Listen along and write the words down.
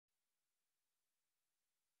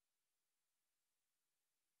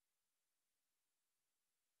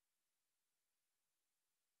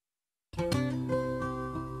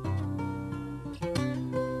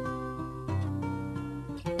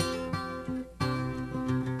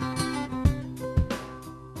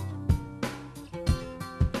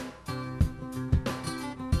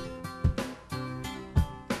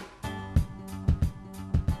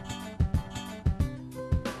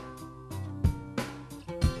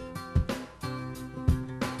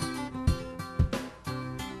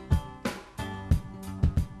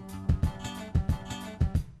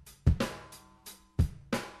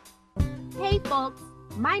Hey folks,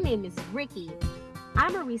 my name is Ricky.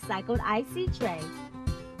 I'm a recycled IC tray.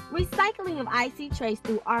 Recycling of IC trays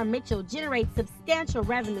through R.Mitchel generates substantial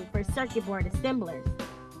revenue for circuit board assemblers.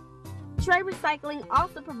 Tray recycling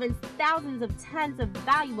also prevents thousands of tons of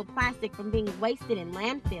valuable plastic from being wasted in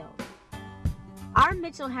landfills.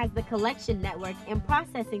 R.Mitchel has the collection network and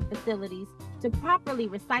processing facilities to properly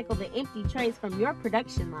recycle the empty trays from your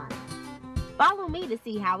production line. Follow me to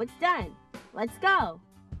see how it's done. Let's go!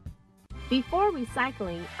 Before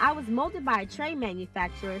recycling, I was molded by a tray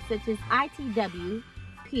manufacturer such as ITW,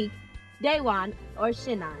 Peak, Daewon, or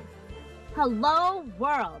Shinan. Hello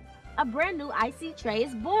world! A brand new IC tray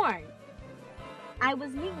is born! I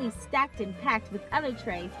was neatly stacked and packed with other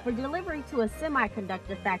trays for delivery to a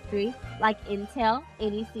semiconductor factory like Intel,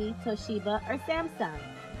 NEC, Toshiba, or Samsung.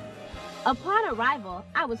 Upon arrival,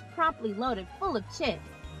 I was promptly loaded full of chips.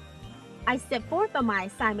 I set forth on my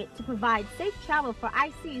assignment to provide safe travel for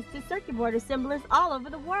ICs to circuit board assemblers all over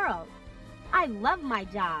the world. I love my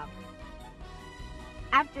job.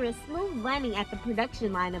 After a smooth landing at the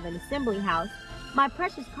production line of an assembly house, my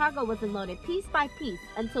precious cargo was unloaded piece by piece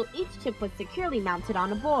until each chip was securely mounted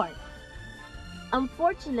on a board.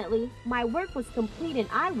 Unfortunately, my work was complete and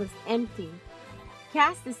I was empty.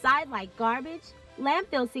 Cast aside like garbage,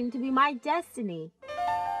 landfill seemed to be my destiny.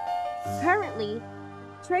 Currently,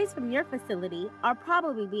 trays from your facility are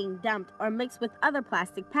probably being dumped or mixed with other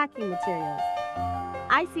plastic packing materials.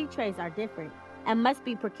 IC trays are different and must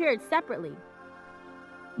be procured separately.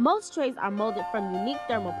 Most trays are molded from unique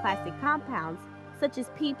thermoplastic compounds such as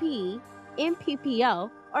PPE,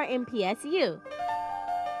 MPPO, or MPSU.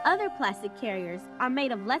 Other plastic carriers are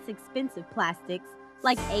made of less expensive plastics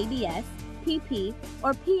like ABS, PP,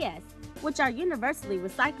 or PS, which are universally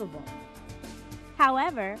recyclable.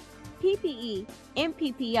 However, PPE,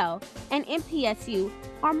 MPPO, and MPSU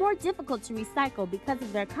are more difficult to recycle because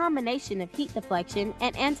of their combination of heat deflection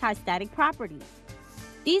and anti-static properties.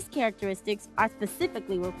 These characteristics are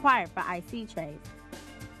specifically required for IC trays.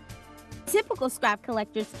 Typical scrap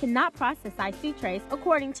collectors cannot process IC trays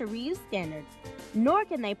according to reuse standards, nor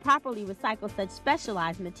can they properly recycle such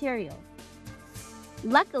specialized materials.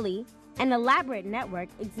 Luckily, an elaborate network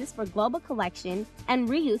exists for global collection and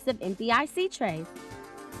reuse of empty IC trays.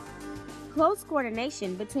 Close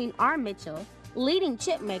coordination between R.Mitchel, leading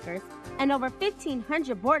chip makers, and over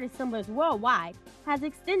 1,500 board assemblers worldwide has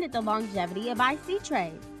extended the longevity of IC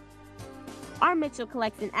trays. R.Mitchel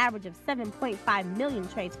collects an average of 7.5 million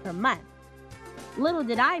trays per month. Little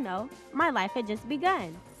did I know, my life had just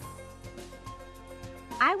begun.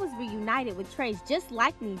 I was reunited with trays just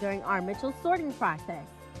like me during R.Mitchel's sorting process.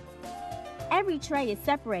 Every tray is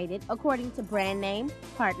separated according to brand name,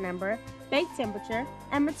 part number, bake temperature,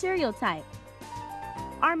 and material type.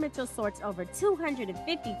 R.Mitchel sorts over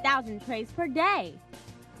 250,000 trays per day.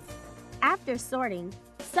 After sorting,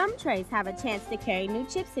 some trays have a chance to carry new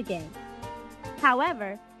chips again.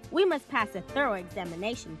 However, we must pass a thorough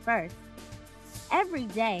examination first. Every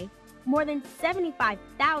day, more than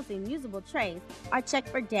 75,000 usable trays are checked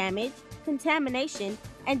for damage, contamination,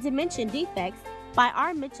 and dimension defects by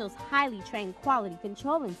R.Mitchel's highly trained quality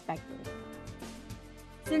control inspectors.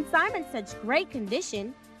 Since I'm in such great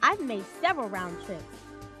condition, I've made several round trips,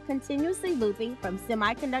 continuously looping from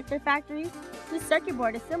semiconductor factories to circuit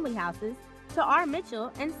board assembly houses to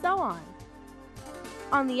R.Mitchel and so on.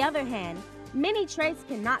 On the other hand, many trays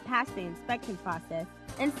cannot pass the inspection process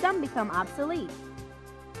and some become obsolete.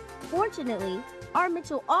 Fortunately,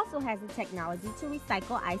 R.Mitchel also has the technology to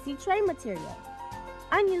recycle IC tray material.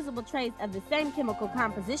 Unusable trays of the same chemical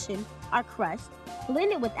composition are crushed,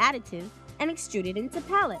 blended with additives, and extruded into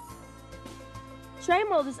pellets. Tray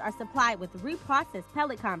molders are supplied with reprocessed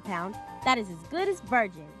pellet compound that is as good as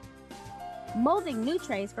virgin. Molding new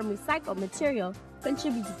trays from recycled material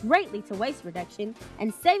contributes greatly to waste reduction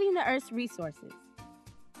and saving the Earth's resources.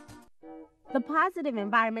 The positive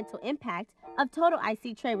environmental impact of total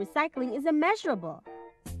IC tray recycling is immeasurable.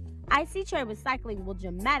 IC tray recycling will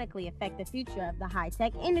dramatically affect the future of the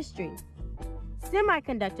high-tech industry.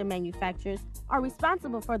 Semiconductor manufacturers are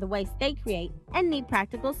responsible for the waste they create and need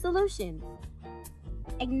practical solutions.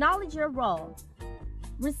 Acknowledge your role,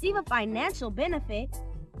 receive a financial benefit,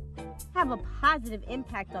 have a positive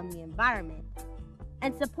impact on the environment,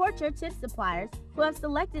 and support your chip suppliers who have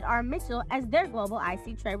selected R.Mitchel as their global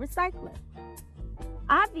IC tray recycler.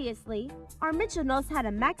 Obviously, R.Mitchel knows how to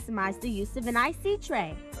maximize the use of an IC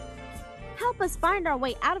tray. Help us find our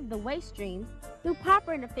way out of the waste streams through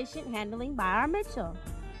proper and efficient handling by R.Mitchel.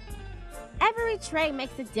 Every tray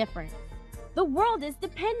makes a difference. The world is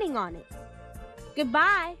depending on it.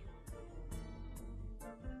 Goodbye.